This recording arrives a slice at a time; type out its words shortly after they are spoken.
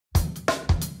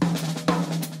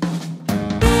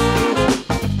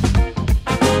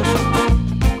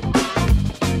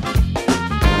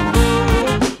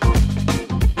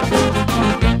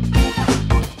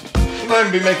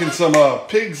going to be making some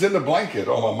pigs in the blanket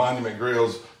on my Monument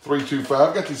Grills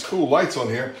 325. Got these cool lights on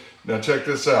here. Now check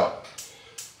this out.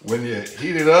 When you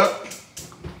heat it up,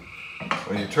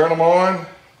 when you turn them on,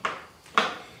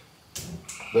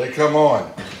 they come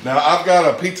on. Now I've got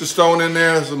a pizza stone in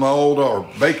there. This is my old, or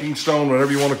baking stone,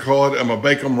 whatever you want to call it. I'm gonna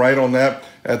bake them right on that.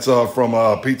 That's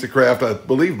from Pizza Craft. I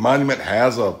believe Monument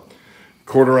has a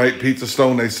quarterite pizza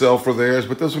stone they sell for theirs,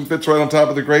 but this one fits right on top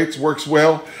of the grates, works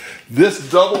well. This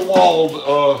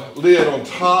double-walled lid on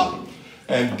top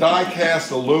and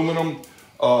die-cast aluminum,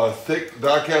 thick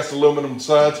die-cast aluminum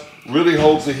sides, really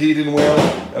holds the heat in well.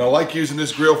 And I like using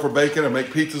this grill for baking. I make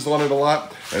pizzas on it a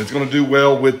lot, and it's gonna do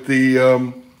well with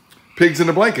the pigs in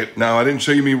the blanket. Now, I didn't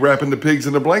show you me wrapping the pigs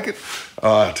in the blanket.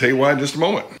 I'll tell you why in just a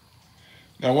moment.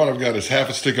 Now, what I've got is half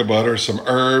a stick of butter, some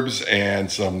herbs,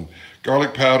 and some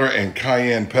garlic powder and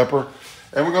cayenne pepper.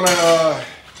 And we're gonna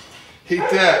heat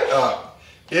that up.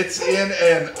 It's in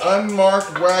an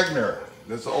unmarked Wagner.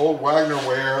 This old Wagner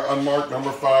ware, unmarked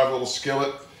 #5 little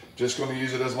skillet. Just gonna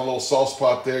use it as my little sauce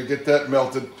pot there. Get that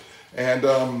melted. And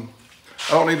I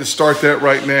don't need to start that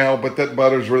right now, but that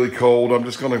butter's really cold. I'm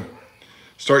just gonna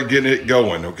start getting it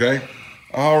going, okay?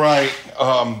 All right,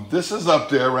 this is up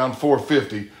there around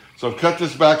 450. So I've cut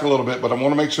this back a little bit, but I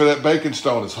wanna make sure that baking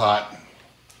stone is hot.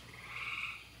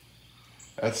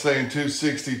 That's saying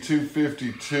 260,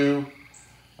 252.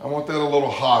 I want that a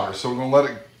little hotter, so we're gonna let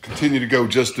it continue to go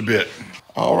just a bit.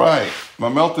 All right, my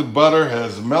melted butter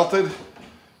has melted.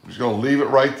 I'm just gonna leave it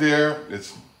right there.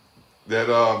 It's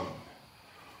that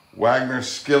Wagner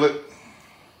skillet.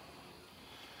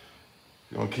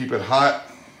 You're gonna keep it hot.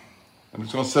 I'm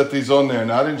just gonna set these on there.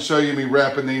 Now I didn't show you me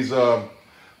wrapping these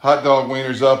hot dog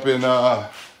wieners up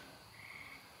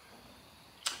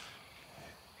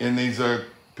in these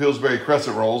Pillsbury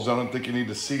crescent rolls. I don't think you need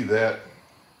to see that.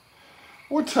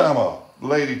 One time a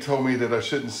lady told me that I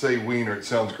shouldn't say wiener. It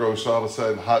sounds gross. So all of a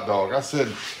sudden hot dog. I said,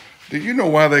 do you know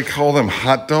why they call them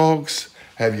hot dogs?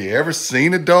 Have you ever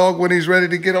seen a dog when he's ready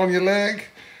to get on your leg?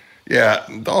 Yeah,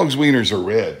 dogs' wieners are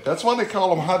red. That's why they call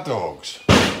them hot dogs.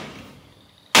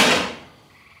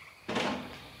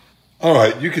 All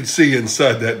right, you can see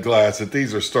inside that glass that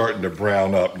these are starting to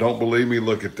brown up. Don't believe me?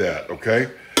 Look at that, okay?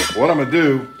 What I'm gonna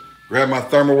do, grab my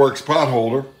ThermoWorks pot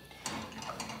holder,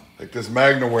 like this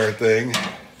Magnaware thing,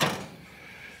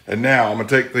 and now I'm gonna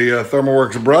take the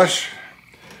ThermoWorks brush.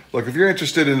 Look, if you're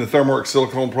interested in the ThermoWorks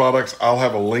silicone products, I'll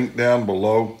have a link down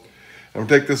below. I'm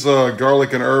gonna take this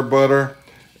garlic and herb butter,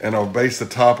 and I'll base the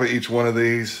top of each one of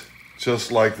these,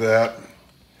 just like that.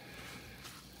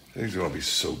 These are gonna be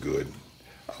so good.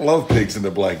 I love pigs in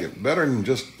the blanket, better than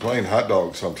just plain hot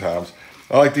dogs sometimes.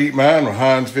 I like to eat mine with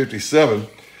Heinz 57.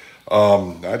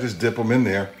 I just dip them in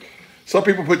there. Some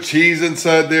people put cheese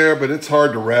inside there, but it's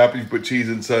hard to wrap if you put cheese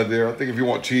inside there. I think if you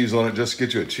want cheese on it, just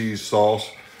get you a cheese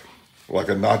sauce, like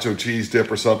a nacho cheese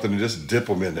dip or something, and just dip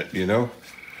them in it, you know?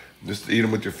 Just eat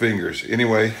them with your fingers.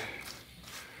 Anyway,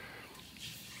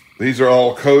 these are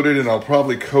all coated, and I'll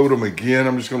probably coat them again.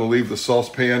 I'm just gonna leave the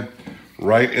saucepan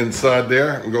right inside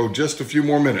there and go just a few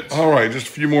more minutes. All right, just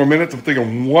a few more minutes. I'm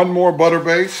thinking one more butter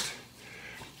based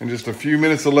and just a few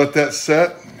minutes to let that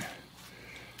set.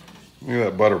 Look at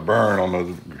that butter burn on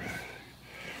the,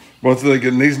 once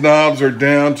again, these knobs are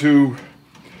down to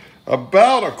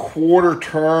about a quarter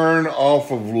turn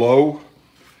off of low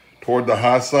toward the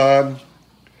high side.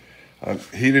 I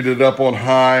heated it up on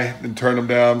high, then turn them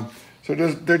down. So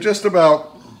they're just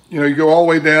about, you know, you go all the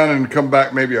way down and come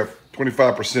back maybe a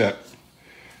 25%.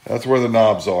 That's where the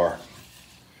knobs are.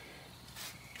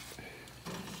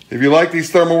 If you like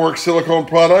these ThermoWorks silicone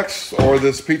products or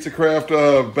this Pizza Craft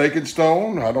baking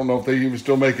stone, I don't know if they even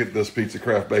still make it, this Pizza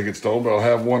Craft baking stone, but I'll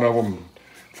have one of them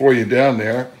for you down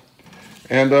there.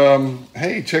 And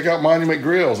hey, check out Monument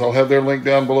Grills. I'll have their link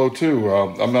down below too.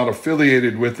 I'm not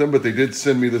affiliated with them, but they did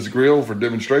send me this grill for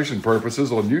demonstration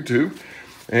purposes on YouTube.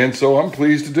 And so I'm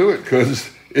pleased to do it because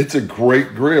it's a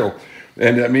great grill.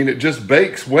 And I mean, it just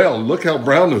bakes well. Look how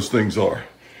brown those things are.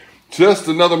 Just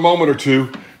another moment or two,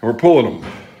 and we're pulling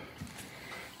them.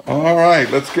 All right,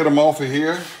 let's get them off of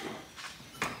here.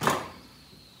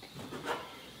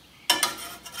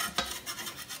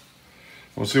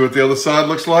 We'll see what the other side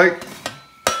looks like.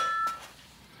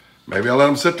 Maybe I let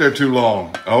them sit there too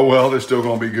long. Oh well, they're still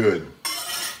gonna be good.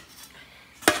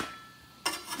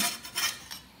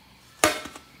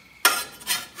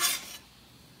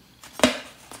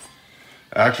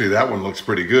 Actually, that one looks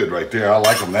pretty good right there. I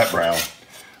like them that brown.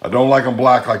 I don't like them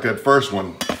black like that first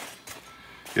one.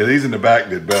 Yeah, these in the back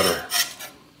did better.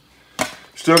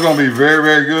 Still gonna be very,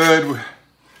 very good.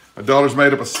 My daughter's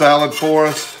made up a salad for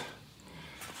us.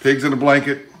 Pigs in a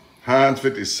blanket, Heinz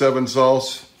 57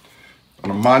 sauce.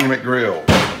 on a Monument grill.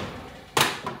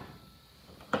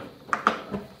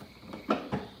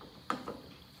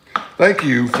 Thank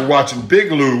you for watching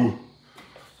Big Lou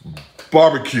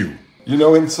Barbecue. You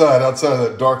know, outside of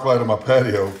that dark light on my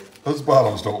patio, those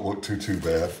bottoms don't look too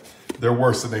bad. They're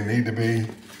worse than they need to be,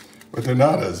 but they're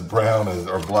not as brown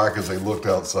or black as they looked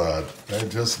outside. They're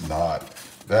just not.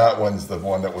 That one's the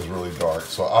one that was really dark,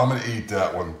 so I'm gonna eat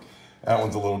that one. That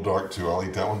one's a little dark too. I'll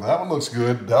eat that one. That one looks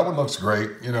good. That one looks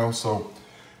great, you know, so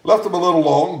left them a little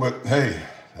long, but hey,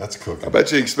 that's cooking. I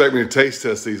bet you expect me to taste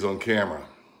test these on camera.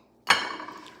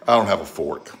 I don't have a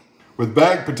fork. With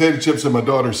bagged potato chips and my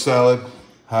daughter's salad,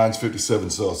 Heinz 57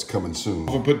 sauce coming soon.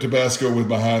 I'm gonna put Tabasco with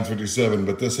my Heinz 57,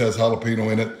 but this has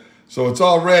jalapeno in it, so it's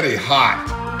already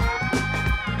hot.